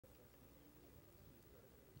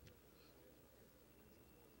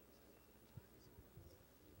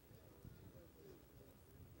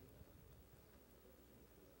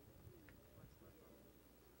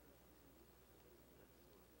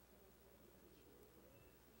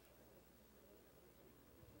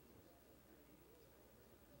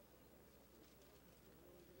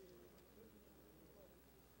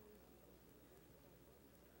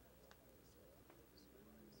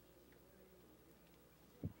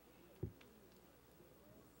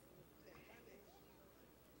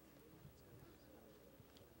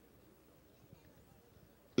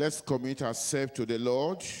Let's commit ourselves to the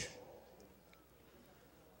Lord.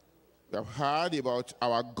 We have heard about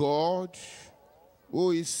our God who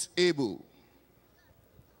is able.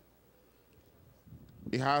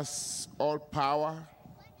 He has all power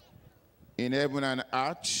in heaven and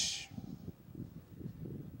earth.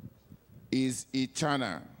 He is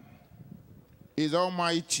eternal. He is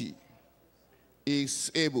almighty. He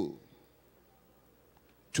is able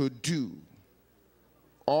to do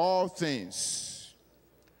all things.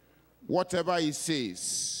 Whatever he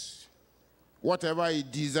says, whatever he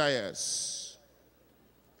desires,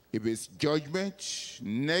 if it's judgment,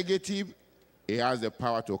 negative, he has the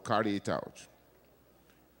power to carry it out.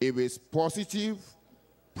 If it's positive,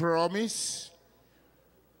 promise,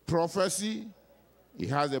 prophecy, he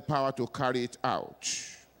has the power to carry it out.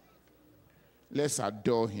 Let's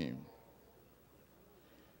adore him.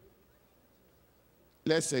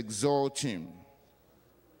 Let's exalt him.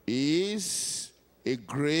 He is a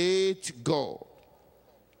great God,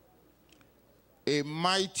 a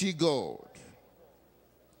mighty God.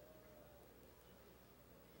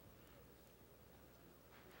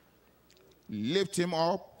 Lift him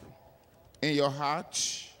up in your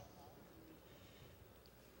heart.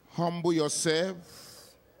 Humble yourself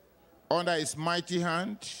under his mighty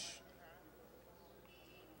hand.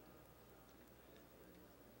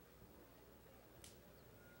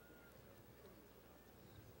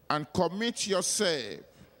 And commit yourself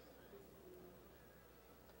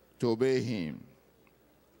to obey him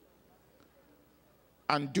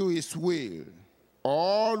and do his will.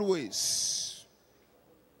 Always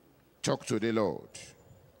talk to the Lord.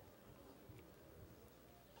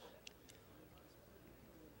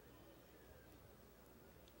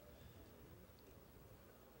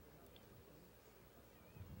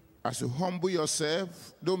 As you humble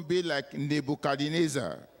yourself, don't be like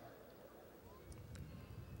Nebuchadnezzar,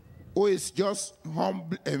 who is just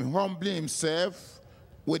humbling himself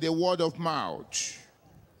with a word of mouth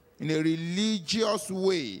in a religious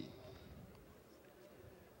way.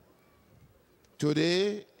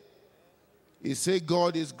 Today, he says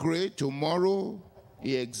God is great. Tomorrow,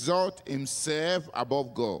 he exalts himself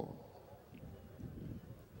above God.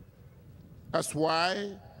 That's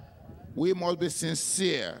why we must be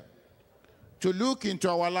sincere to look into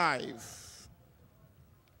our life.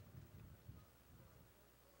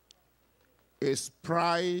 Is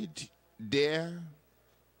pride there?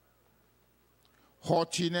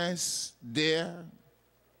 Haughtiness there?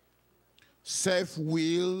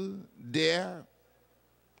 Self-will there?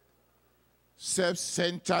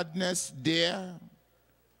 Self-centeredness there?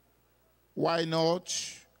 Why not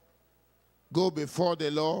go before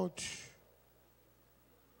the Lord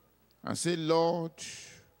and say, Lord,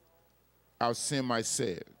 I'll sin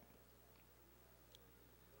myself.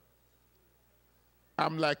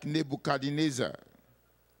 I'm like Nebuchadnezzar.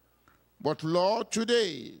 But Lord,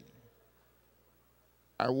 today,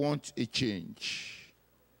 I want a change.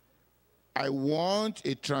 I want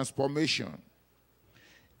a transformation.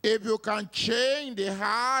 If you can change the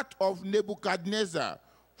heart of Nebuchadnezzar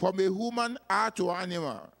from a human heart to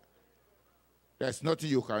animal, there's nothing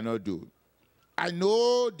you cannot do. I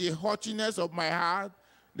know the haughtiness of my heart,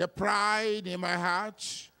 the pride in my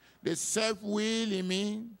heart, the self-will in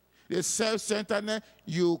me, the self-centeredness.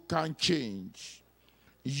 You can change.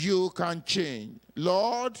 You can change.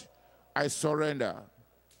 Lord, I surrender.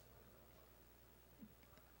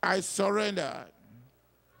 I surrender.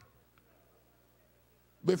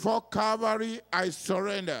 Before Calvary, I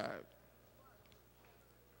surrender.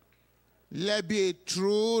 Let be a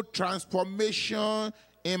true transformation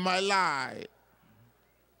in my life.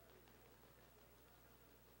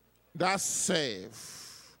 That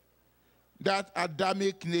self, that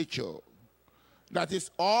Adamic nature, that is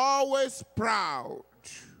always proud,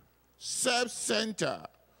 self-centered,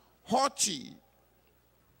 haughty.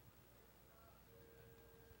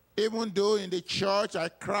 Even though in the church I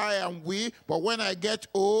cry and weep, but when I get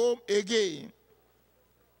home again,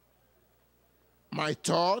 my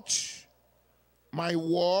thoughts, my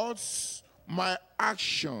words, my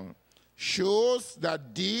action shows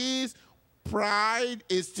that this pride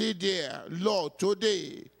is still there. Lord,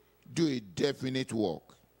 today, do a definite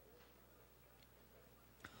work.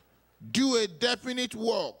 Do a definite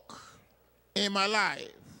work in my life.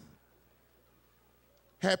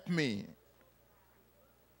 Help me.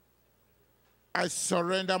 I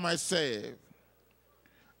surrender myself.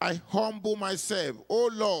 I humble myself. Oh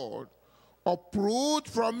Lord, uproot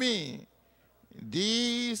from me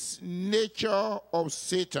this nature of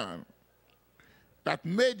Satan that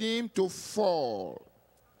made him to fall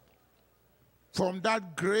from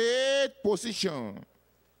that great position.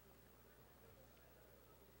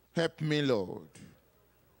 Help me, Lord.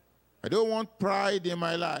 I don't want pride in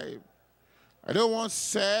my life. I don't want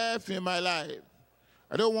self in my life.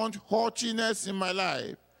 I don't want haughtiness in my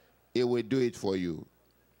life. He will do it for you.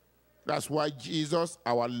 That's why Jesus,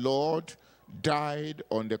 our Lord, died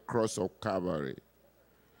on the cross of Calvary.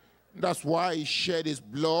 That's why he shed his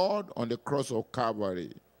blood on the cross of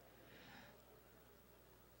Calvary.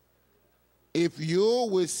 If you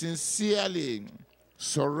will sincerely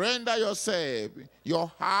surrender yourself,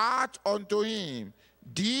 your heart unto him,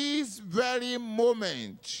 this very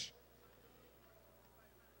moment,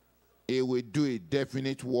 he will do a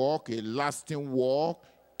definite work, a lasting work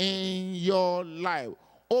in your life.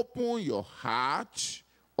 Open your heart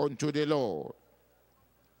unto the Lord.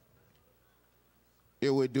 He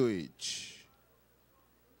will do it.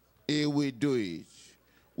 He will do it.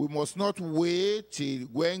 We must not wait till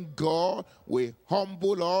when God will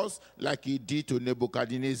humble us like he did to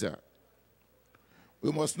Nebuchadnezzar.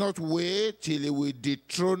 We must not wait till he will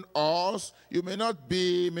dethrone us. You may not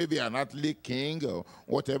be maybe an earthly king or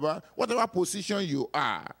whatever position you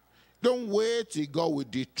are. Don't wait till God will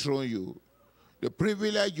dethrone you. The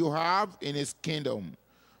privilege you have in his kingdom,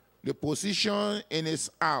 the position in his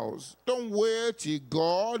house. Don't wait till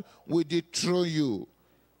God will dethrone you.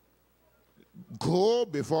 Go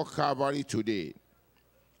before Calvary today.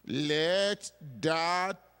 Let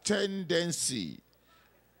that tendency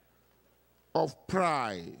of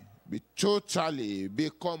pride be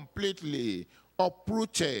completely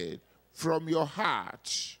uprooted from your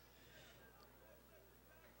heart.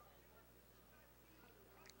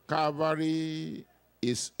 Calvary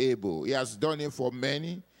is able. He has done it for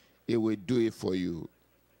many. He will do it for you.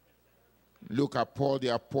 Look at Paul the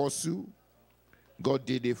apostle. God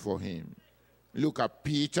did it for him. Look at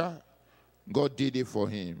Peter. God did it for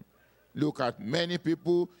him. Look at many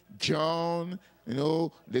people. John,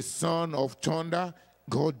 the son of thunder.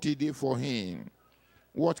 God did it for him.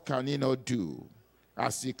 What can he not do?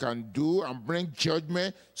 As he can do and bring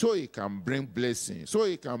judgment, so he can bring blessing, so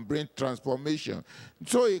he can bring transformation,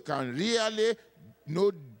 so he can really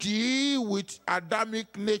deal with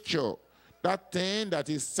Adamic nature, that thing that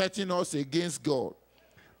is setting us against God,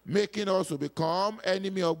 making us to become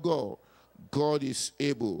enemy of God. God is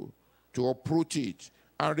able to uproot it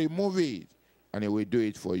and remove it, and he will do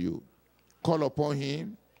it for you. Call upon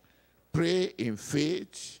him. Pray in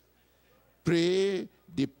faith. Pray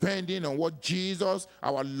depending on what Jesus,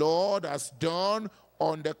 our Lord, has done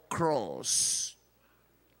on the cross.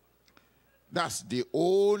 That's the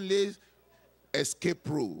only escape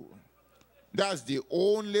route. That's the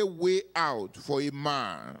only way out for a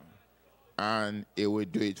man, and he will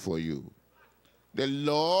do it for you. The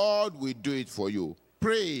Lord will do it for you.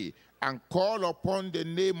 Pray and call upon the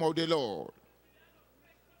name of the Lord.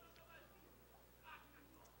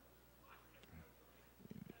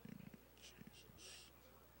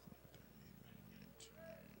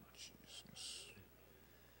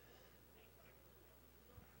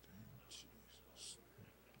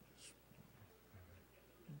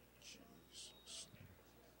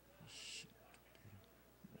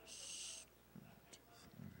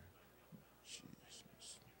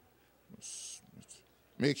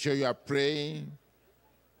 Make sure you are praying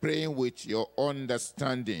with your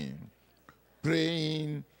understanding,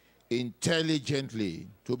 praying intelligently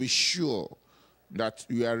to be sure that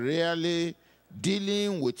you are really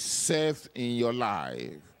dealing with self in your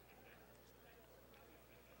life.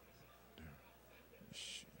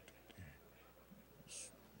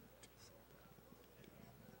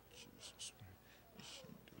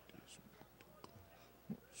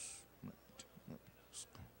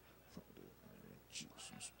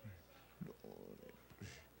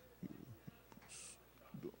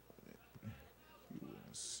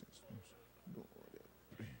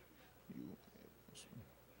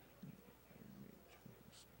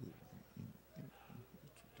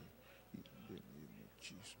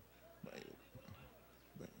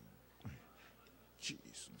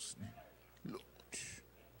 Jesus' name. Lord,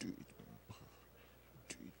 do it by your power.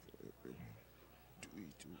 Do it for everyone. Do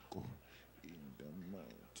it, oh God, in the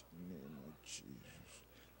mighty name of Jesus.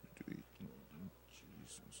 Do it, Lord, in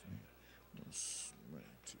Jesus' name. Most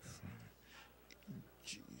mighty Father, in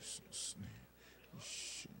Jesus' name. In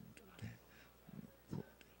Jesus'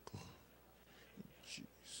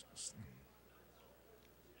 name.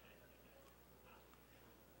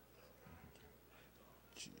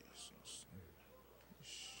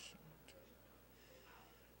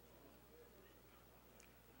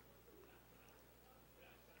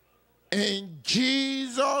 In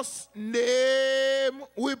Jesus' name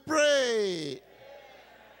we pray.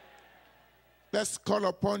 Let's call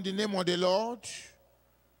upon the name of the Lord.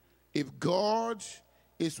 If God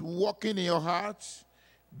is working in your heart,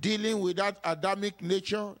 dealing with that Adamic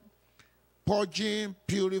nature, purging,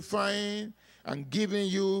 purifying, and giving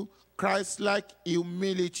you Christ-like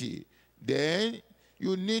humility. Then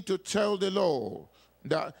you need to tell the Lord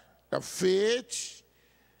that the faith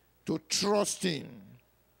to trust him,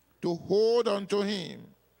 to hold on to him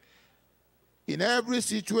in every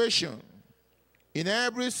situation, in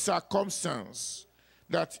every circumstance,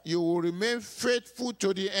 that you will remain faithful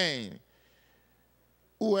to the end,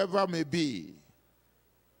 whoever may be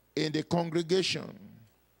in the congregation,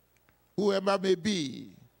 whoever may be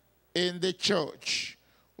in the church,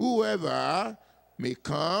 whoever may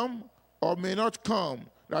come or may not come,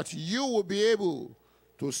 that you will be able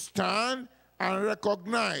to stand and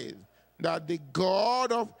recognize that the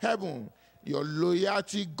God of heaven, your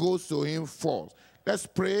loyalty goes to him first. Let's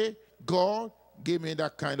pray. God, give me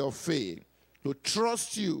that kind of faith, to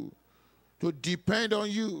trust you, to depend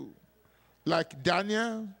on you, like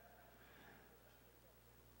Daniel,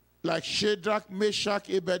 like Shadrach, Meshach,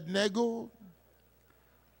 Abednego.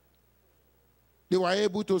 They were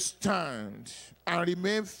able to stand and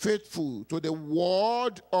remain faithful to the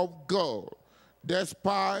word of God,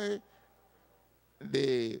 despite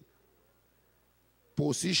the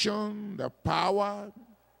position, the power,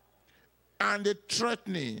 and the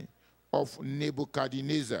threatening of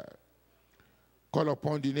Nebuchadnezzar. Call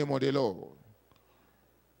upon the name of the Lord.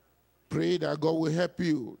 Pray that God will help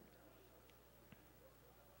you.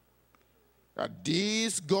 That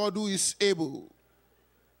this God who is able,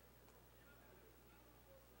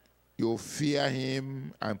 you'll fear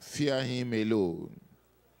him and fear him alone.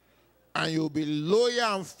 And you'll be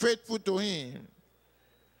loyal and faithful to him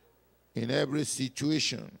in every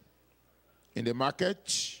situation. In the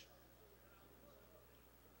market,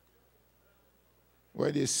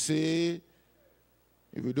 where they say,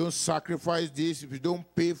 if you don't sacrifice this, if you don't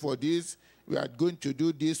pay for this, we are going to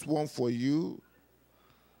do this one for you.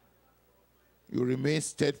 You remain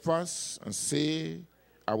steadfast and say,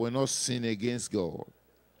 I will not sin against God.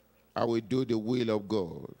 I will do the will of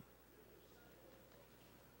God.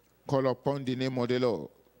 Call upon the name of the Lord.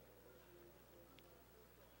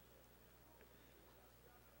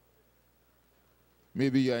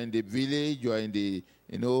 Maybe you are in the village, you are in the,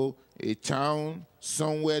 a town,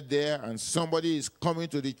 somewhere there, and somebody is coming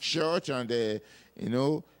to the church and,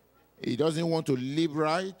 he doesn't want to live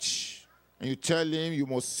right. And you tell him you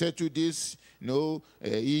must settle this,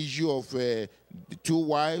 issue of the two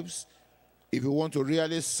wives if you want to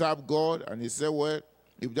really serve God. And he said, well,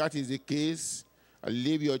 if that is the case, I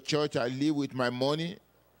leave your church, I live with my money.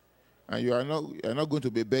 And you're not going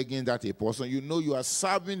to be begging that a person. You know you are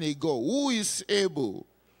serving a God who is able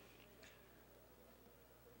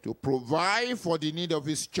to provide for the need of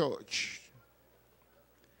his church.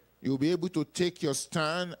 You'll be able to take your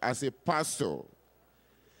stand as a pastor.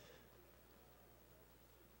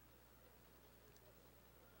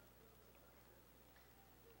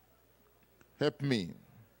 Help me.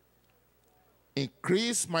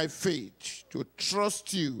 Increase my faith to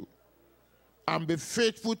trust you and be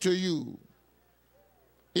faithful to you,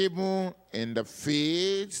 even in the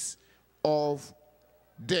face of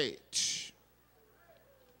death,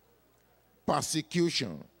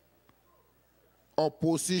 persecution,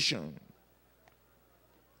 opposition.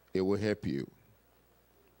 It will help you.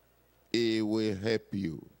 It will help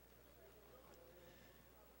you.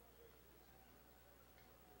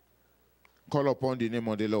 Call upon the name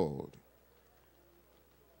of the Lord.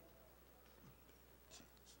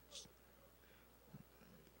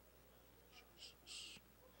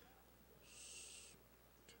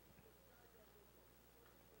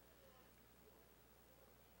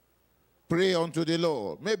 Pray unto the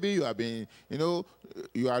Lord. Maybe you have been,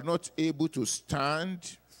 you are not able to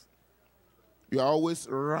stand. You are always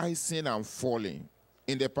rising and falling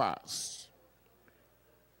in the past.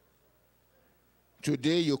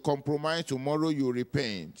 Today you compromise, tomorrow you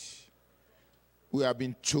repent. We have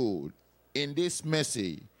been told in this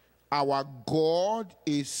message, our God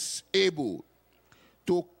is able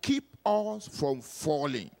to keep us from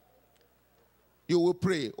falling. You will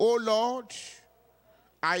pray, oh Lord,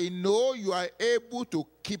 I know you are able to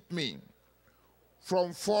keep me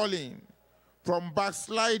from falling, from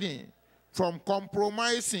backsliding, from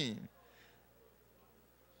compromising,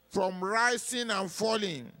 from rising and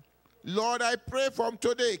falling. Lord, I pray from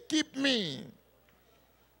today, keep me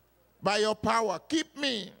by your power, keep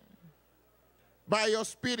me by your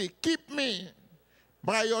spirit, keep me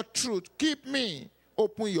by your truth, keep me.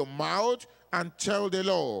 Open your mouth and tell the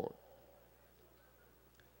Lord.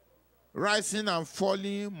 Rising and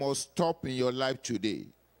falling must stop in your life today.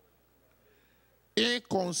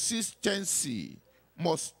 Inconsistency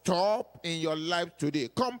must stop in your life today.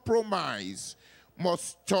 Compromise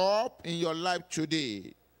must stop in your life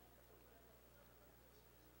today.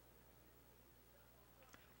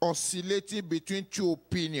 Oscillating between two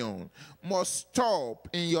opinions must stop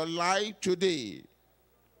in your life today.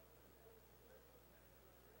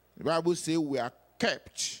 The Bible says we are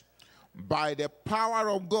kept by the power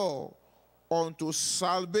of God unto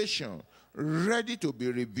salvation, ready to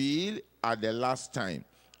be revealed at the last time.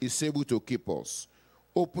 He's able to keep us.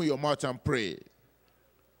 Open your mouth and pray.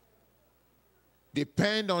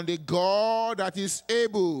 Depend on the God that is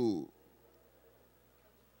able.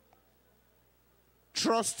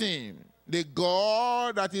 Trust him, the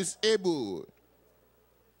God that is able.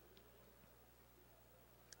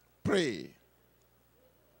 Pray.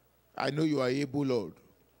 I know you are able, Lord.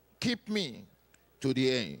 Keep me to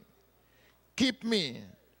the end. Keep me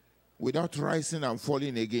without rising and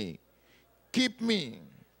falling again. Keep me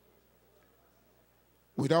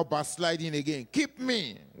without backsliding again. Keep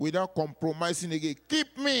me without compromising again.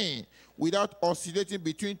 Keep me without oscillating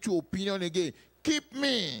between two opinions again. Keep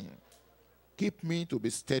me. Keep me to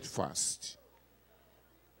be steadfast,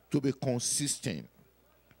 to be consistent,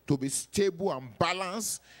 to be stable and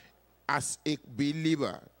balanced as a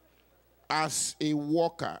believer, as a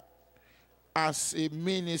worker, as a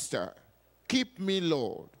minister. Keep me,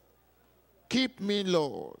 Lord. Keep me,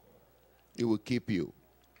 Lord. He will keep you.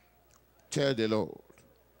 Tell the Lord.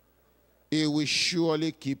 He will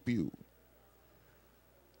surely keep you.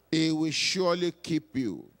 He will surely keep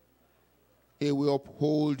you. He will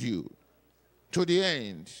uphold you to the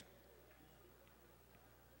end.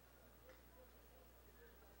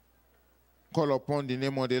 Call upon the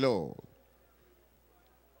name of the Lord.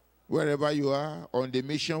 Wherever you are on the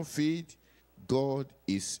mission field, God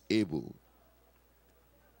is able.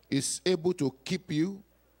 He's able to keep you.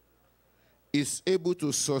 He's able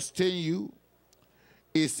to sustain you.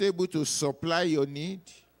 He's able to supply your need.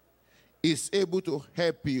 He's able to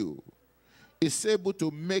help you. He's able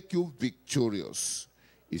to make you victorious.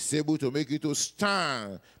 He's able to make you to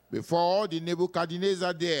stand before all the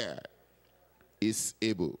Nebuchadnezzar there. He's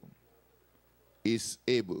able. He's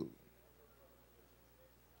able.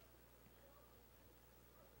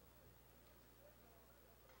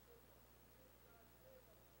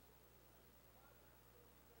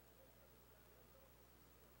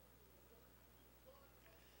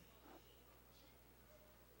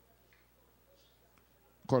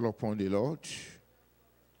 Call upon the Lord.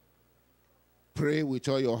 Pray with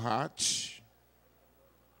all your heart.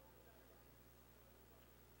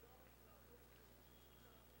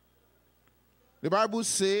 The Bible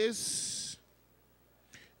says,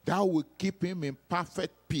 thou wilt keep him in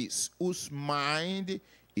perfect peace, whose mind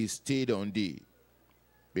is stayed on thee,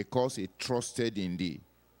 because he trusted in thee.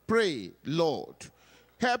 Pray, Lord,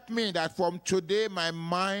 help me that from today my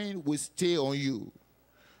mind will stay on you.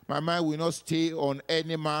 My mind will not stay on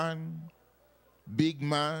any man, big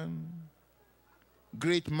man,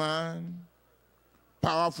 great man,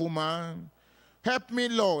 powerful man. Help me,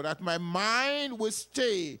 Lord, that my mind will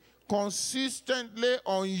stay consistently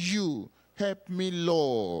on you. Help me,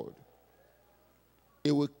 Lord.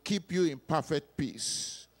 It will keep you in perfect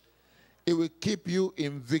peace. It will keep you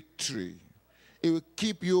in victory. It will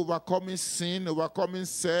keep you overcoming sin, overcoming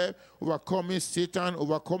self, overcoming Satan,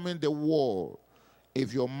 overcoming the world.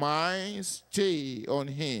 If your mind stay on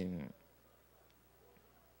him.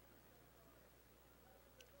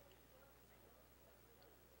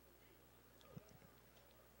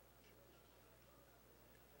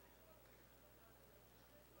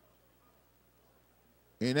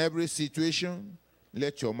 In every situation,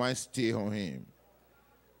 let your mind stay on him.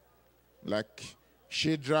 Like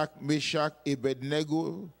Shadrach, Meshach,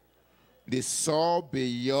 Abednego, they saw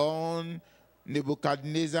beyond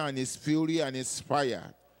Nebuchadnezzar and his fury and his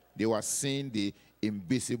fire. They were seeing the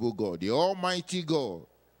invisible God, the Almighty God.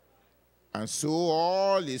 And so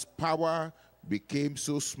all his power became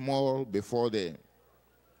so small before them.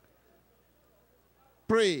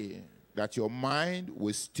 Pray that your mind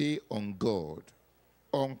will stay on God,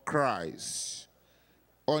 on Christ,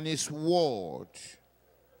 on his word.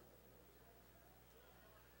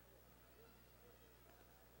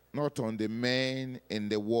 Not on the men in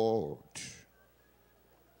the world.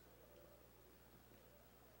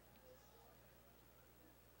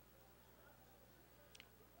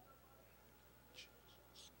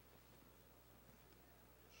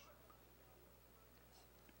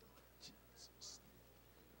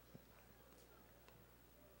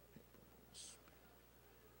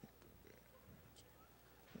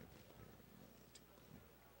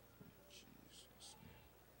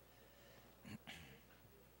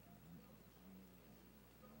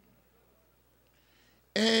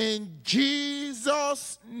 In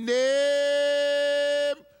Jesus' name.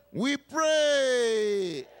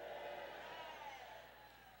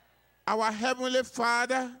 our Heavenly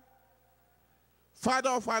Father, Father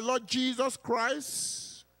of our Lord Jesus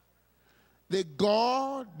Christ, the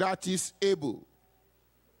God that is able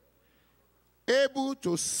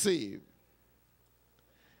to save,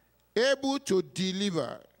 able to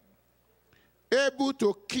deliver, able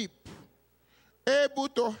to keep, able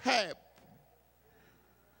to help,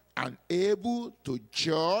 and able to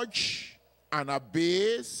judge and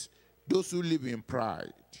abase those who live in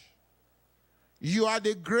pride. You are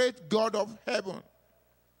the great God of heaven.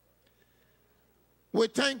 We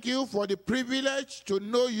thank you for the privilege to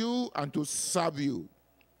know you and to serve you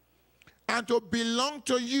and to belong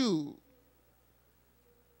to you.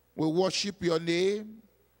 We worship your name.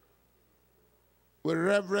 We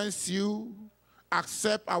reverence you.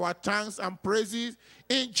 Accept our thanks and praises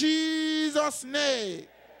in Jesus' name.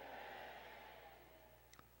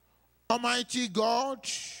 Almighty God,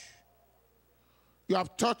 you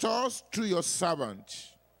have taught us through your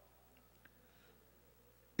servant.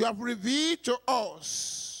 You have revealed to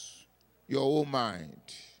us your own mind,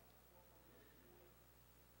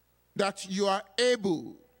 that you are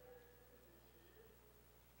able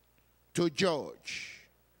to judge,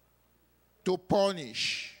 to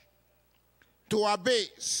punish, to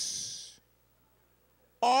abase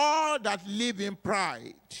all that live in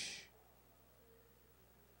pride,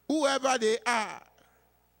 whoever they are,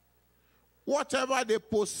 whatever they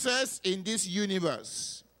possess in this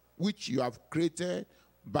universe, which you have created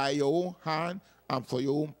by your own hand and for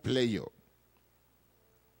your own pleasure.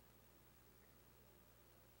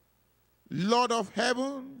 Lord of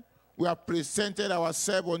heaven, we have presented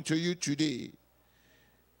ourselves unto you today.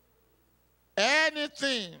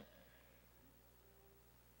 Anything,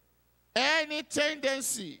 any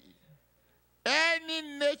tendency, any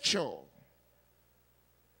nature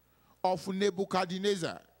of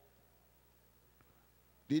Nebuchadnezzar,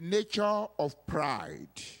 the nature of pride,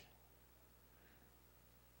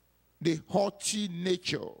 the haughty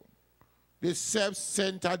nature, the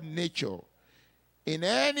self-centered nature, in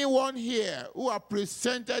anyone here who have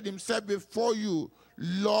presented himself before you,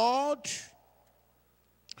 Lord,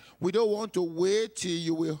 we don't want to wait till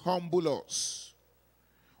you will humble us.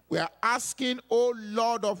 We are asking, O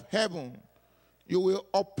Lord of heaven, you will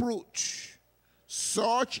uproot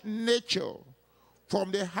such nature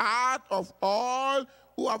from the heart of all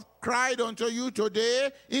who have cried unto you today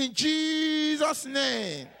in Jesus'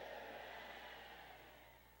 name.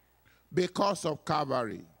 Because of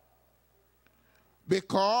Calvary,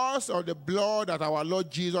 because of the blood that our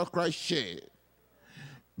Lord Jesus Christ shed,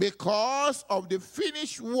 because of the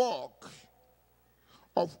finished work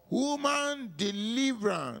of human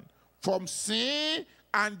deliverance from sin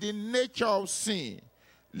and the nature of sin,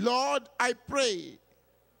 Lord, I pray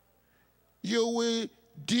you will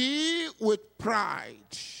deal with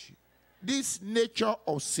pride, this nature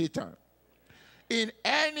of Satan. In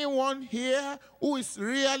anyone here who is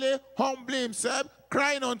really humbling himself,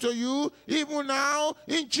 crying unto you, even now,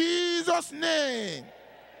 in Jesus' name,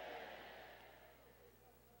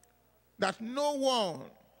 that no one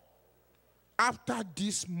after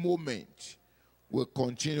this moment will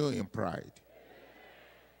continue in pride,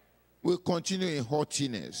 will continue in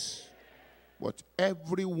haughtiness. But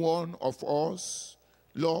every one of us,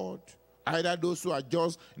 Lord, either those who are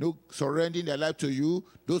just surrendering their life to you,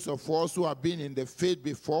 those of us who have been in the faith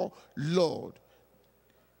before, Lord,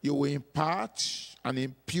 you will impart and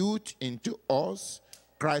impute into us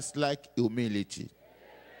Christ-like humility.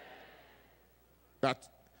 That,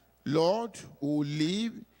 Lord, we will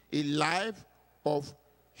live a life of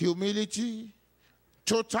humility,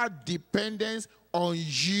 total dependence on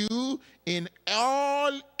you in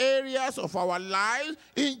all areas of our lives,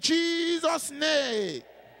 in Jesus' name.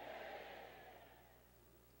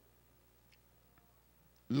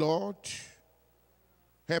 Lord,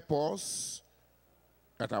 help us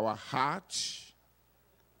that our heart,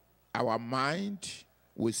 our mind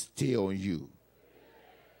will stay on you,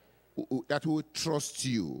 that we will trust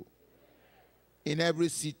you in every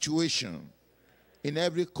situation, in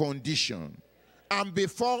every condition, and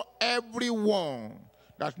before everyone,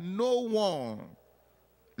 that no one,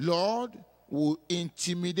 Lord, will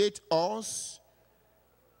intimidate us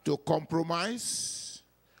to compromise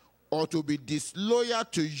or to be disloyal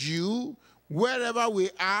to you wherever we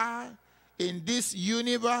are in this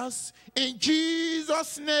universe, in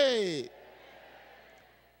Jesus' name.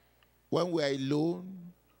 When we are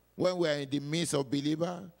alone, when we are in the midst of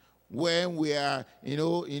believers, when we are,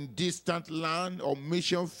 in distant land or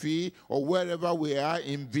mission field or wherever we are,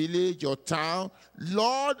 in village or town,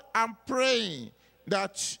 Lord, I'm praying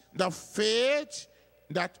that the faith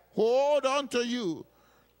that hold on to you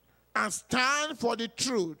and stand for the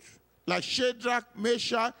truth, like Shadrach,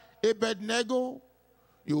 Meshach, Abednego,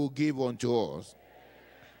 you will give unto us.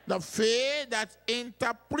 The faith that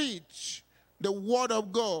interprets the word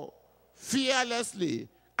of God fearlessly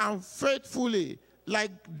and faithfully,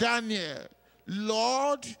 like Daniel,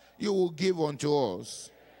 Lord, you will give unto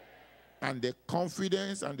us. And the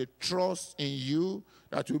confidence and the trust in you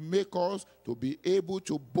that will make us to be able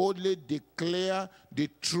to boldly declare the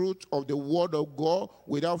truth of the word of God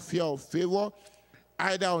without fear or favor,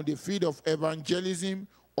 either on the field of evangelism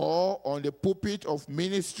or on the pulpit of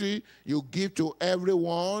ministry, you give to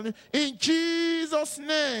everyone in Jesus'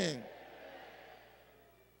 name.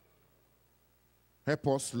 Help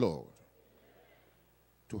us, Lord,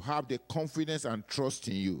 to have the confidence and trust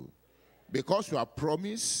in you. Because you have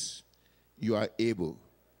promised, you are able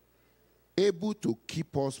to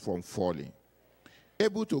keep us from falling,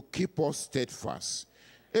 able to keep us steadfast,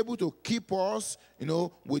 able to keep us,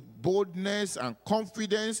 with boldness and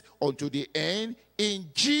confidence unto the end, in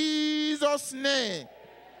Jesus' name.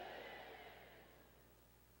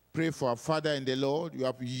 Pray for our Father in the Lord. You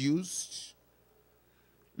have used,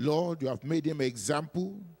 Lord, you have made him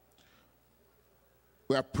example.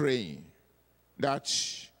 We are praying that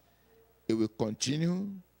he will continue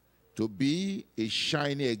to be a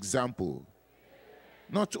shining example,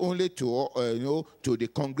 not only to to the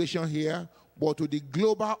congregation here, but to the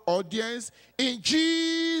global audience, in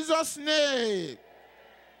Jesus' name.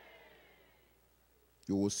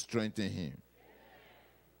 You will strengthen him.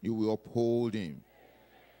 You will uphold him.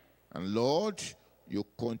 And Lord, you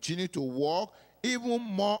continue to walk even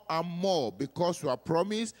more and more, because you have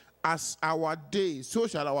promised, as our day, so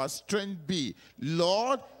shall our strength be.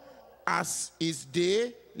 Lord, as his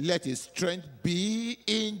day, let his strength be,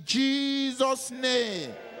 in Jesus'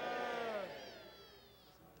 name.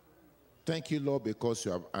 Thank you, Lord, because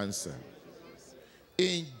you have answered.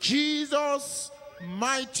 In Jesus'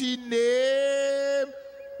 mighty name,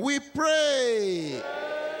 we pray.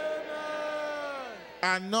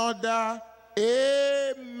 Amen. Another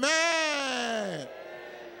amen.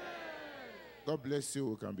 God bless you.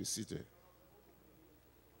 We can be seated.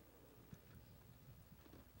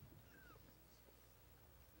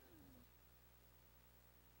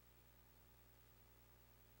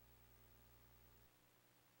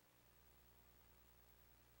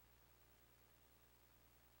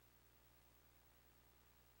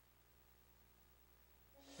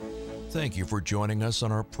 Thank you for joining us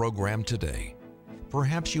on our program today.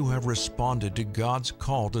 Perhaps you have responded to God's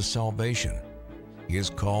call to salvation, His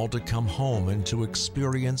call to come home and to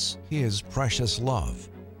experience His precious love.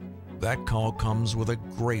 That call comes with a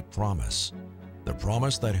great promise, the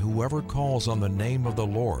promise that whoever calls on the name of the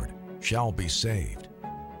Lord shall be saved.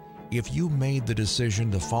 If you made the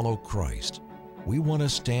decision to follow Christ, we want to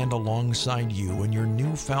stand alongside you in your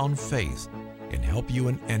newfound faith and help you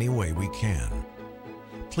in any way we can.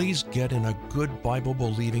 Please get in a good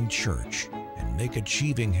Bible-believing church and make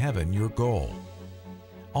achieving heaven your goal.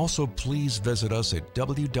 Also, please visit us at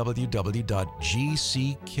www.gckhq.org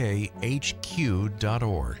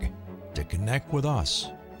to connect with us,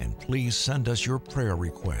 and please send us your prayer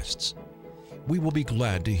requests. We will be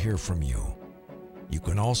glad to hear from you. You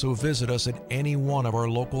can also visit us at any one of our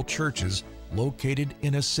local churches located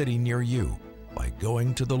in a city near you by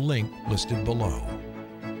going to the link listed below.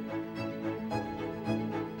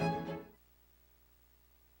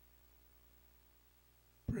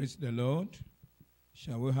 Praise the Lord.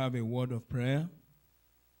 Shall we have a word of prayer?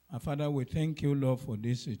 Our Father, we thank you, Lord, for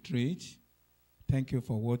this retreat. Thank you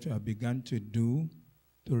for what you have begun to do,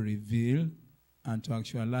 to reveal, and to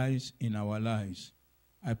actualize in our lives.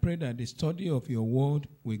 I pray that the study of your word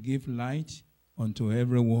will give light unto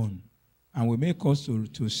everyone, and will make us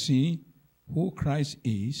to see who Christ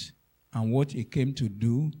is and what he came to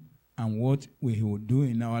do and what he will do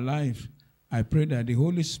in our life. I pray that the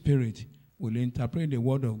Holy Spirit will interpret the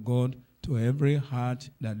word of God to every heart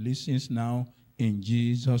that listens now, in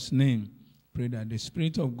Jesus' name. Pray that the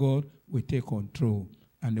Spirit of God will take control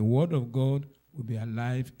and the word of God will be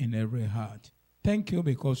alive in every heart. Thank you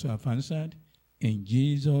because you have answered. In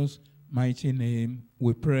Jesus' mighty name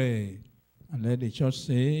we pray. And let the church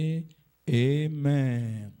say,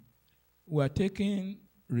 Amen. We are taking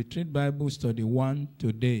Retreat Bible Study 1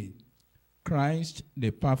 today. Christ, the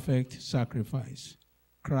perfect sacrifice.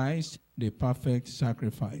 Christ, the perfect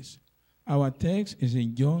sacrifice. Our text is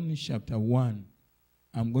in John chapter 1.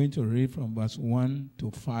 I'm going to read from verse 1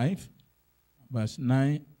 to 5, verse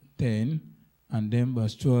 9, 10, and then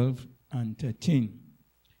verse 12 and 13.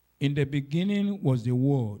 In the beginning was the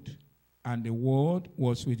Word, and the Word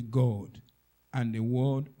was with God, and the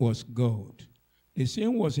Word was God. The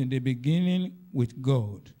same was in the beginning with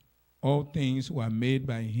God. All things were made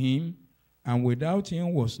by him, And without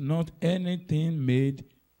him was not anything made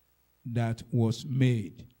that was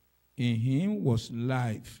made. In him was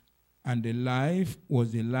life, and the life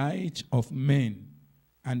was the light of men.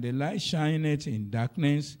 And the light shineth in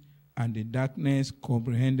darkness, and the darkness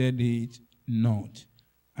comprehended it not.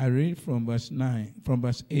 I read from verse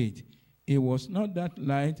 8. It was not that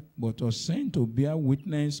light, but was sent to bear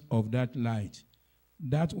witness of that light.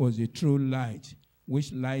 That was the true light,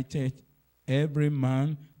 which lighteth every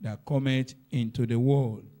man that cometh into the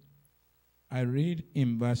world. I read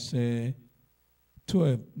in verse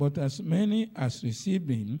 12. But as many as received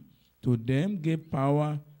him, to them gave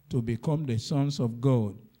power to become the sons of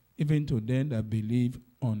God, even to them that believe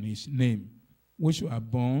on his name, which were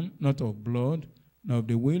born not of blood, nor of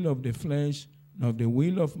the will of the flesh, nor of the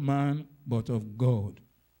will of man, but of God.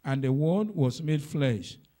 And the Word was made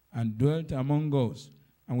flesh, and dwelt among us,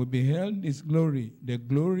 and we beheld his glory, the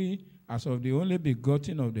glory as of the only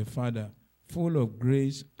begotten of the Father, full of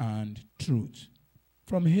grace and truth.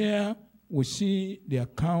 From here, we see the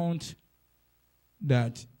account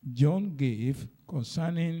that John gave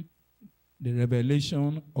concerning the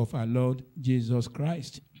revelation of our Lord Jesus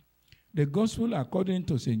Christ. The gospel according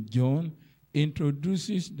to St. John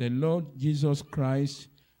introduces the Lord Jesus Christ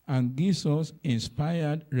and gives us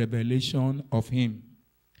inspired revelation of him.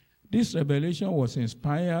 This revelation was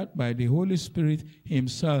inspired by the Holy Spirit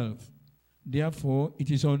himself. Therefore,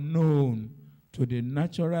 it is unknown to the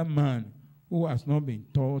natural man who has not been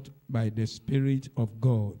taught by the Spirit of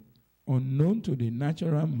God. Unknown to the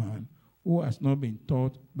natural man who has not been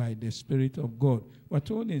taught by the Spirit of God. We're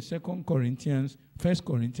told in 1 Corinthians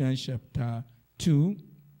chapter 2,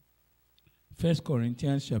 1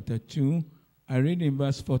 Corinthians chapter 2, I read in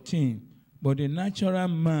verse 14, but the natural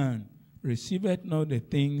man receiveth not the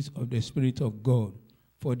things of the Spirit of God,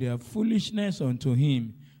 for they are foolishness unto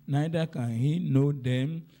him, neither can he know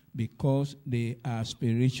them, because they are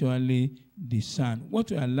spiritually discerned.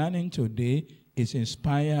 What we are learning today is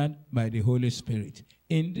inspired by the Holy Spirit.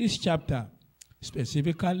 In this chapter,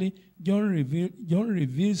 specifically, John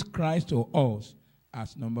reveals Christ to us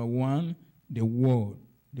as number one, the Word.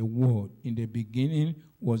 The Word. In the beginning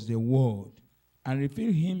was the Word. And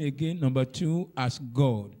reveal him again, number two, as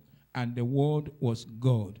God. And the Word was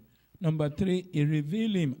God. Number three, he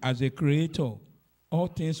revealed him as a creator. All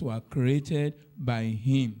things were created by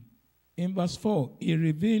him. In verse 4, he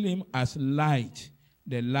revealed him as light,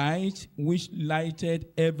 the light which lighted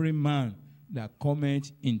every man that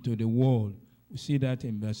cometh into the world. We see that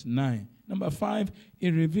in verse 9. Number 5, he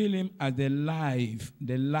revealed him as the life,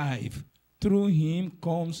 the life. Through him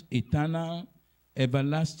comes eternal,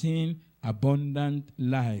 everlasting, abundant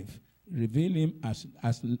life. Reveal him as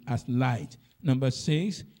light. Number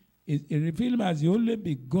 6, he revealed him as the only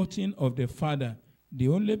begotten of the Father. The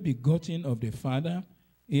only begotten of the Father.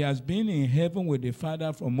 He has been in heaven with the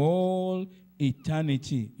Father from all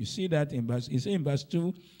eternity. You see that in verse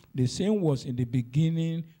 2, the same was in the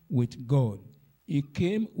beginning with God. He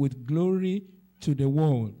came with glory to the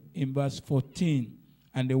world. In verse 14,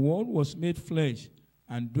 and the Word was made flesh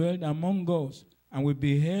and dwelt among us, and we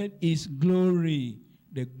beheld his glory,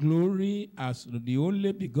 the glory as the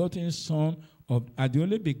only begotten Son as the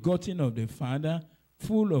only begotten of the Father,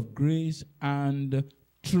 full of grace and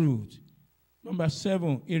truth. Number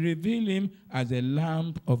 7, he revealed him as the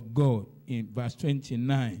Lamb of God in verse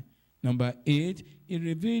 29. Number 8, he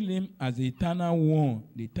revealed him as the eternal one,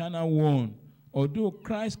 the eternal one. Although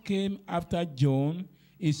Christ came after John,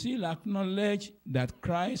 he still acknowledged that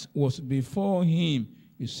Christ was before him.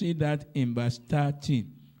 You see that in verse 30.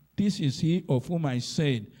 This is he of whom I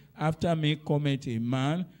said, after me cometh a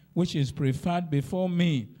man, which is preferred before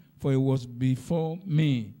me, for he was before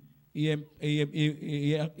me. He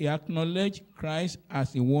acknowledged Christ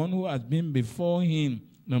as the one who has been before him.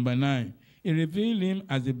 Number 9, he revealed him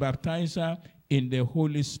as the baptizer in the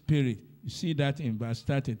Holy Spirit. You see that in verse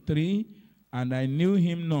 33. And I knew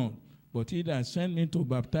him not, but he that sent me to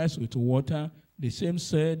baptize with water, the same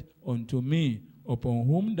said unto me, upon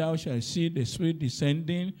whom thou shalt see the Spirit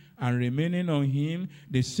descending and remaining on him,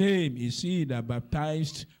 the same is he that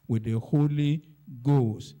baptized with the Holy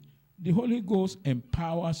Ghost. The Holy Ghost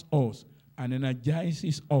empowers us and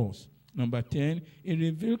energizes us. Number 10, he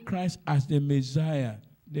revealed Christ as the Messiah.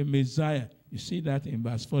 The Messiah. You see that in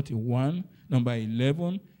verse 41. Number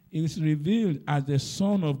 11, he is revealed as the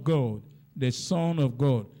Son of God. The Son of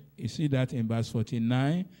God. You see that in verse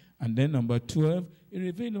 49. And then number 12, he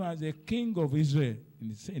revealed him as the King of Israel.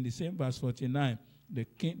 In the same verse 49,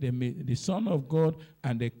 the Son of God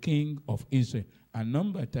and the King of Israel. And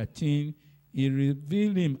number 13, he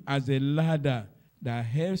revealed him as a ladder that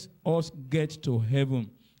helps us get to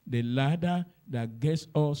heaven. The ladder that gets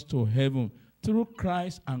us to heaven. Through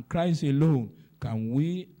Christ and Christ alone can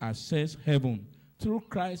we access heaven. Through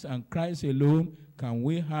Christ and Christ alone can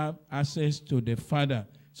we have access to the Father.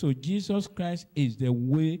 So Jesus Christ is the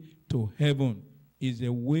way to heaven. Is the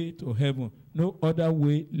way to heaven. No other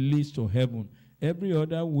way leads to heaven. Every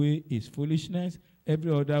other way is foolishness.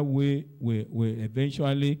 Every other way will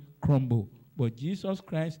eventually crumble. But Jesus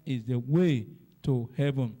Christ is the way to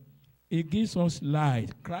heaven. He gives us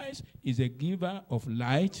light. Christ is a giver of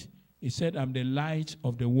light. He said, I'm the light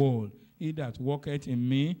of the world. He that walketh in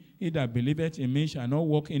me, he that believeth in me shall not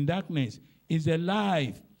walk in darkness. It's the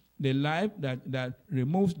life that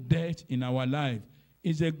removes death in our life.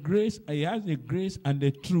 It's a grace. He has the grace and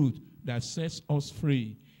the truth that sets us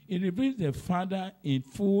free. It reveals the Father in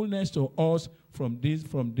fullness to us from this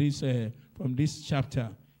chapter.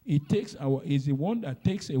 Is the one that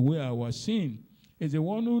takes away our sin. Is the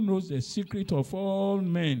one who knows the secret of all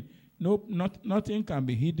men. Nothing can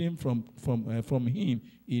be hidden from him.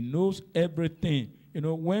 He knows everything. You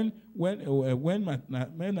know, when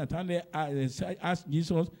Nathanael asked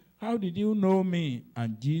Jesus, how did you know me?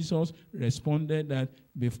 And Jesus responded that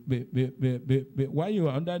while you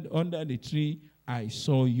were under the tree, I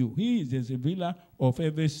saw you. He is the revealer of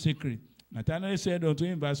every secret. Nathanael said unto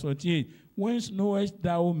him, verse 48, whence knowest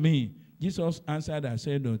thou me? Jesus answered and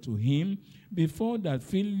said unto him, before that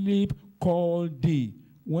Philip called thee,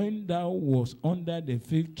 when thou wast under the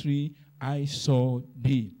fig tree, I saw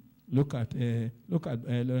thee.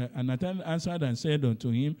 And Nathanael answered and said unto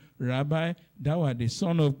him, Rabbi, thou art the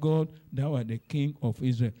Son of God, thou art the King of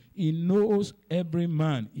Israel. He knows every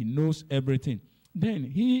man, he knows everything. Then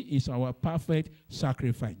he is our perfect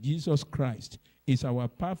sacrifice. Jesus Christ is our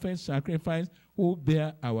perfect sacrifice who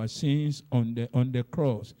bear our sins on the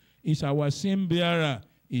cross. He's our sin bearer.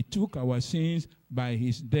 He took our sins by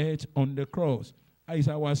his death on the cross. He's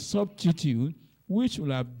our substitute, which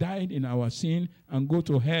will have died in our sin and go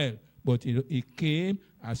to hell. But he came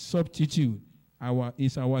as substitute.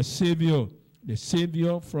 He's our Savior, the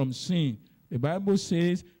Savior from sin. The Bible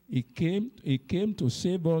says he came to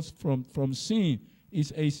save us from sin.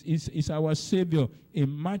 He's our Savior.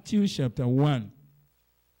 In Matthew chapter 1,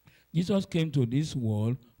 Jesus came to this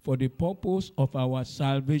world for the purpose of our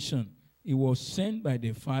salvation. He was sent by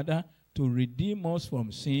the Father to redeem us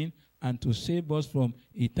from sin and to save us from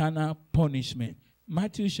eternal punishment.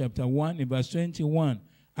 Matthew chapter 1, in verse 21,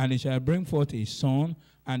 and he shall bring forth a son,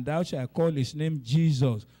 and thou shalt call his name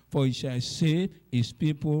Jesus, for he shall save his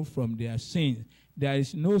people from their sins. There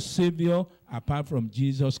is no Savior apart from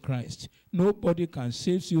Jesus Christ. Nobody can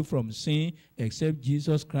save you from sin except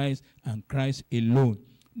Jesus Christ and Christ alone.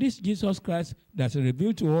 This Jesus Christ that's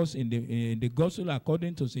revealed to us in the gospel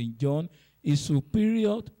according to St. John is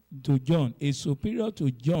superior to John. Is superior to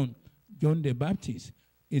John the Baptist.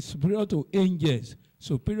 Is superior to angels,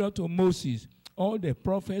 superior to Moses, all the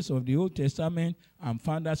prophets of the Old Testament and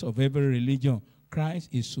founders of every religion. Christ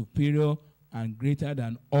is superior and greater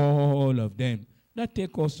than all of them. That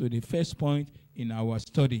takes us to the first point in our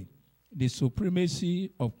study, the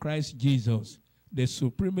supremacy of Christ Jesus. The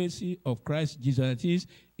supremacy of Christ Jesus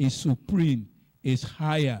is supreme, is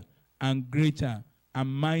higher and greater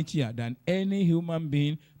and mightier than any human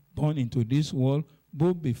being born into this world,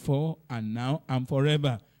 both before and now and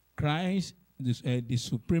forever. Christ, the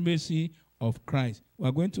supremacy of Christ. We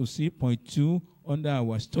are going to see point 2 under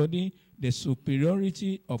our study, the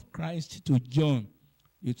superiority of Christ to John.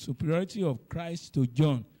 The superiority of Christ to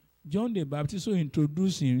John. John the Baptist, who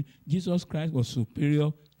introduced him, Jesus Christ was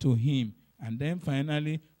superior to him. And then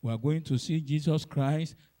finally, we are going to see Jesus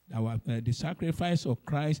Christ, the sacrifice of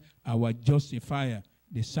Christ, our justifier.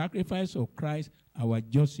 The sacrifice of Christ, our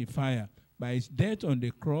justifier. By his death on the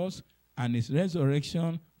cross and his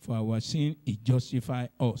resurrection for our sin, he justifies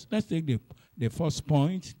us. Let's take the first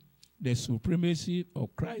point, the supremacy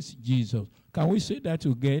of Christ Jesus. Can we say that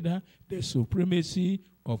together? The supremacy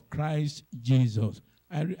of Christ Jesus.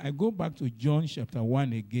 I go back to John chapter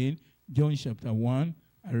 1 again. John chapter 1.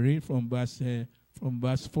 I read from verse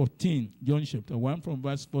 14. John chapter 1 from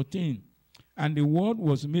verse 14. And the Word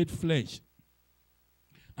was made flesh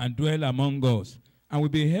and dwelt among us. And we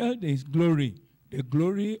beheld his glory, the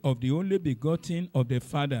glory of the only begotten of the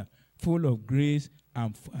Father, full of grace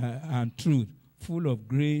and truth. Full of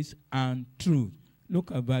grace and truth.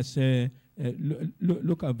 Look at verse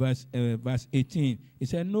 18. It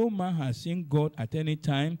said, no man has seen God at any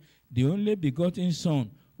time. The only begotten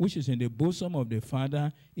Son, which is in the bosom of the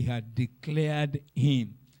Father, he had declared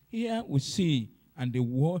him. Here we see, and the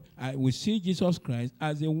Word, we see Jesus Christ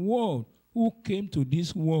as the Word who came to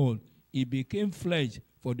this world. He became flesh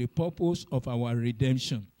for the purpose of our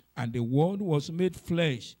redemption. And the Word was made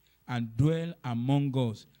flesh and dwell among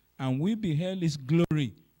us. And we beheld his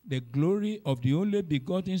glory, the glory of the only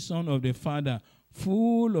begotten Son of the Father,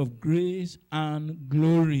 full of grace and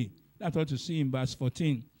glory. That's what you see in verse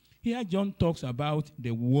 14. Here John talks about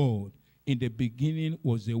the Word. In the beginning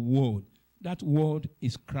was the Word. That Word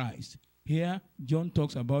is Christ. Here John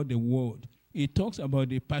talks about the Word. He talks about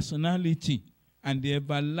the personality and the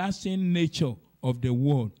everlasting nature of the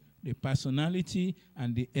Word. The personality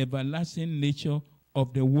and the everlasting nature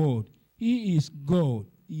of the Word. He is God,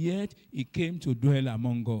 yet he came to dwell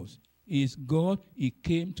among us. He is God, he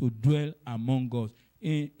came to dwell among us.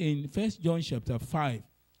 In 1 John chapter 5,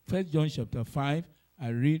 1 John chapter 5, I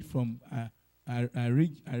read from I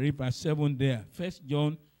read verse 7 there. 1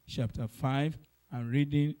 John chapter 5, I'm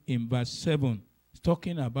reading in verse 7. It's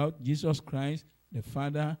talking about Jesus Christ, the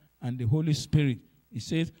Father, and the Holy Spirit. It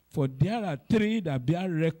says, for there are three that bear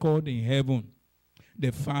record in heaven,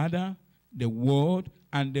 the Father, the Word,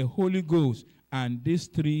 and the Holy Ghost. And these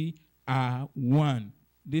three are one.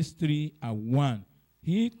 These three are one.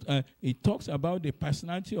 He talks about the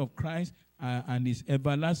personality of Christ and his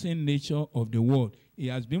everlasting nature of the Word. He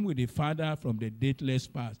has been with the Father from the dateless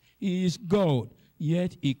past. He is God,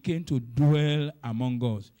 yet he came to dwell among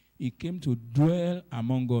us. He came to dwell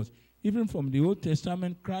among us. Even from the Old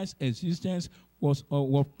Testament, Christ's existence was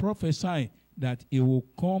prophesied that he will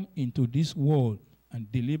come into this world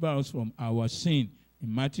and deliver us from our sin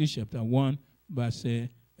in Matthew chapter 1, verse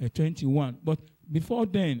 21. But before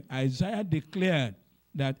then, Isaiah declared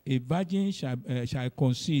that a virgin shall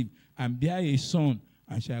conceive and bear a son,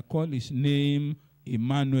 and shall call his name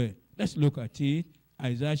Emmanuel. Let's look at it.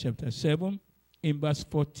 Isaiah chapter 7, in verse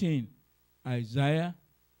 14. Isaiah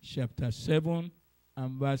chapter 7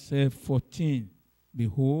 and verse 14.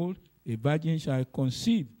 Behold, a virgin shall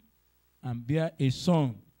conceive and bear a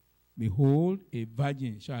son. Behold, a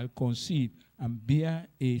virgin shall conceive and bear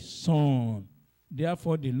a son.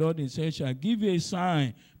 Therefore the Lord himself shall give you a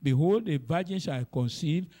sign. Behold, a virgin shall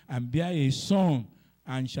conceive and bear a son,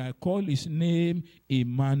 and shall call his name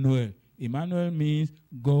Emmanuel. Emmanuel means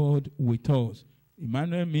God with us.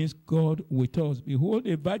 Emmanuel means God with us. Behold,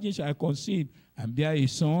 a virgin shall conceive and bear a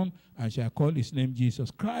son, and shall call his name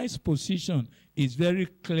Jesus. Christ's position is very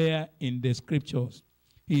clear in the scriptures.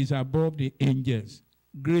 He is above the angels,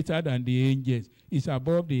 greater than the angels. He is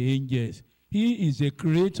above the angels. He is the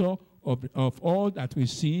creator of all that we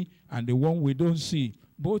see and the one we don't see,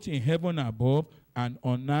 both in heaven above and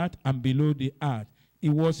on earth and below the earth. He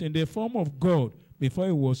was in the form of God before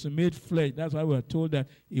he was made flesh. That's why we are told that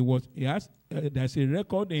there's a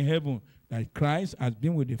record in heaven that Christ has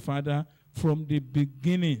been with the Father from the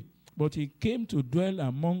beginning. But he came to dwell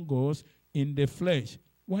among us in the flesh,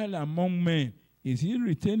 while among men he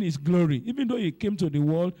retained his glory. Even though he came to the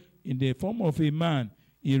world in the form of a man,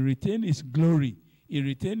 he retained his glory. He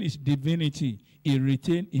retained his divinity. He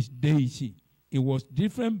retained his deity. It was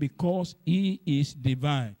different because he is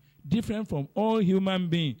divine. Different from all human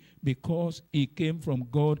beings because he came from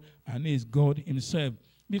God and is God himself.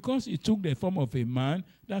 Because he took the form of a man,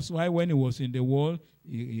 that's why when he was in the world,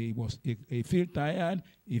 he felt tired,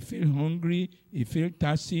 he felt hungry, he felt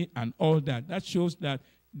thirsty, and all that. That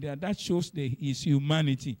shows his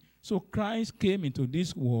humanity. So Christ came into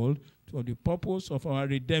this world for the purpose of our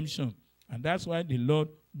redemption. And that's why the Lord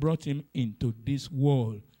brought him into this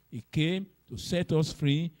world. He came to set us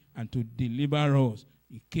free and to deliver us.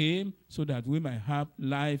 He came so that we might have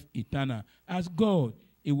life eternal. As God,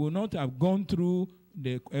 he will not have gone through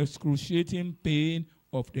the excruciating pain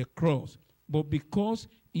of the cross. But because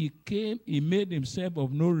he came, he made himself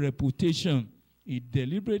of no reputation. He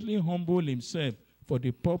deliberately humbled himself for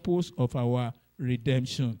the purpose of our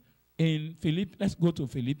redemption. Let's go to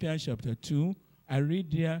Philippians chapter 2. I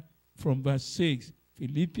read there from verse 6.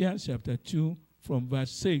 Philippians chapter 2 from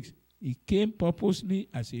verse 6. He came purposely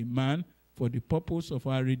as a man for the purpose of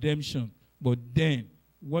our redemption. But then,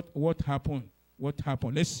 what happened? What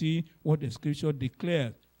happened? Let's see what the scripture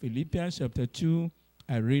declares. Philippians chapter 2,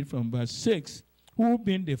 I read from verse 6. Who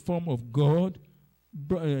being the form of God,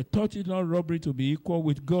 thought it not robbery to be equal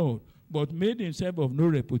with God, but made himself of no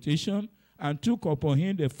reputation, and took upon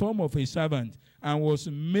him the form of a servant, and was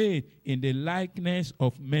made in the likeness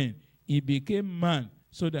of men. He became man,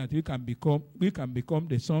 so that we can become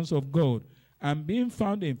the sons of God. And being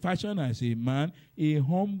found in fashion as a man, he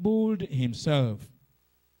humbled himself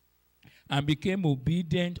and became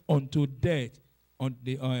obedient unto death,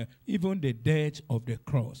 even the death of the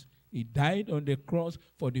cross. He died on the cross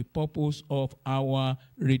for the purpose of our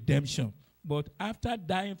redemption. But after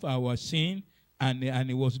dying for our sin, and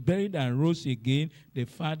he was buried and rose again, the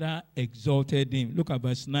Father exalted him. Look at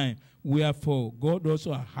verse 9. Wherefore God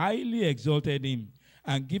also highly exalted him,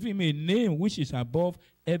 and give him a name which is above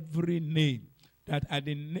every name, that at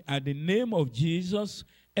the name of Jesus,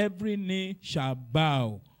 every knee shall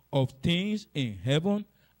bow, of things in heaven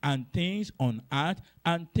and things on earth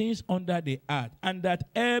and things under the earth, and that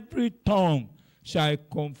every tongue shall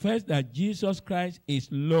confess that Jesus Christ is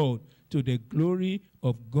Lord, to the glory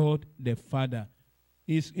of God the Father.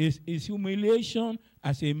 His humiliation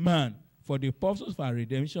as a man for the purposes of our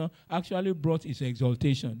redemption actually brought his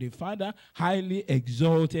exaltation. The Father highly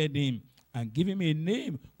exalted him and gave him a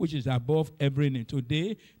name which is above every name.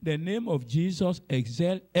 Today, the name of Jesus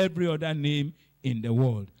excels every other name in the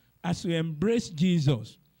world. As we embrace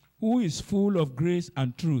Jesus, who is full of grace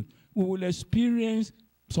and truth, we will experience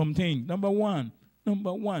something. Number one,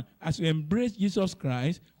 as we embrace Jesus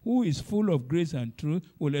Christ, who is full of grace and truth,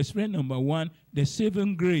 we'll experience, number one, the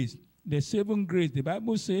saving grace. The saving grace. The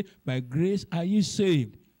Bible says, by grace are you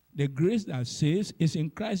saved. The grace that saves is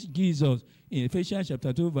in Christ Jesus. In Ephesians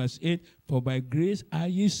chapter 2, verse 8, for by grace are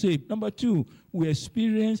you saved. Number two, we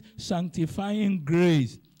experience sanctifying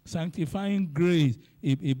grace. Sanctifying grace.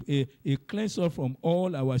 It cleanses us from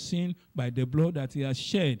all our sin by the blood that he has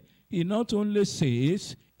shed. He not only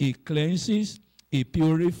saves, he cleanses, he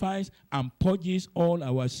purifies and purges all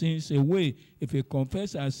our sins away. If we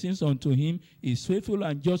confess our sins unto him, he is faithful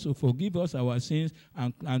and just to forgive us our sins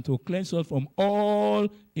and to cleanse us from all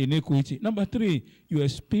iniquity. Number three, you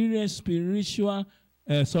experience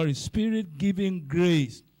spirit-giving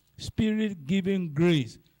grace. Spirit-giving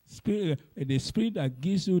grace. The spirit that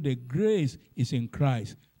gives you the grace is in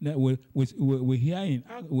Christ. Now we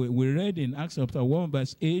read in Acts chapter 1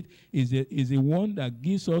 verse 8 is the one that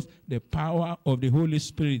gives us the power of the Holy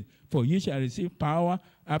Spirit. For you shall receive power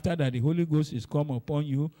after that the Holy Ghost is come upon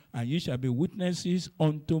you, and you shall be witnesses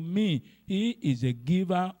unto me. He is the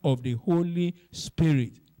giver of the Holy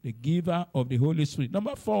Spirit. The giver of the Holy Spirit.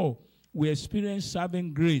 Number four, we experience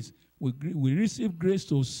serving grace. We receive grace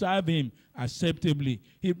to serve him acceptably.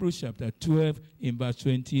 Hebrews chapter 12 in verse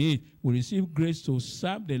 28. We receive grace to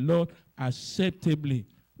serve the Lord acceptably.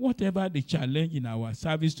 Whatever the challenge in our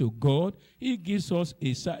service to God, he gives us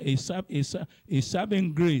a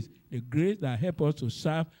serving grace. The grace that helps us to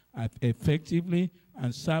serve effectively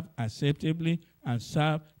and serve acceptably and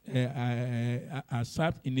serve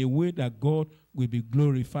in a way that God will be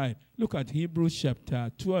glorified. Look at Hebrews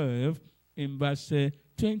chapter 12 in verse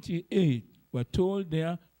 28, we're told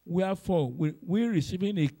there, wherefore, we're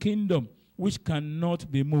receiving a kingdom which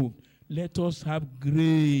cannot be moved. Let us have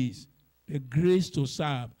grace, the grace to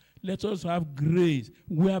serve. Let us have grace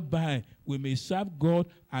whereby we may serve God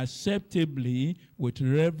acceptably with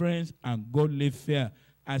reverence and godly fear.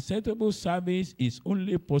 Acceptable service is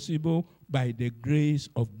only possible by the grace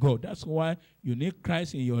of God. That's why you need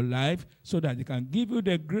Christ in your life, so that he can give you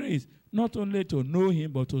the grace, not only to know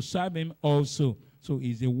him, but to serve him also. So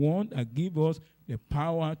he's the one that gives us the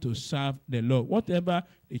power to serve the Lord. Whatever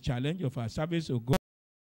the challenge of our service of God,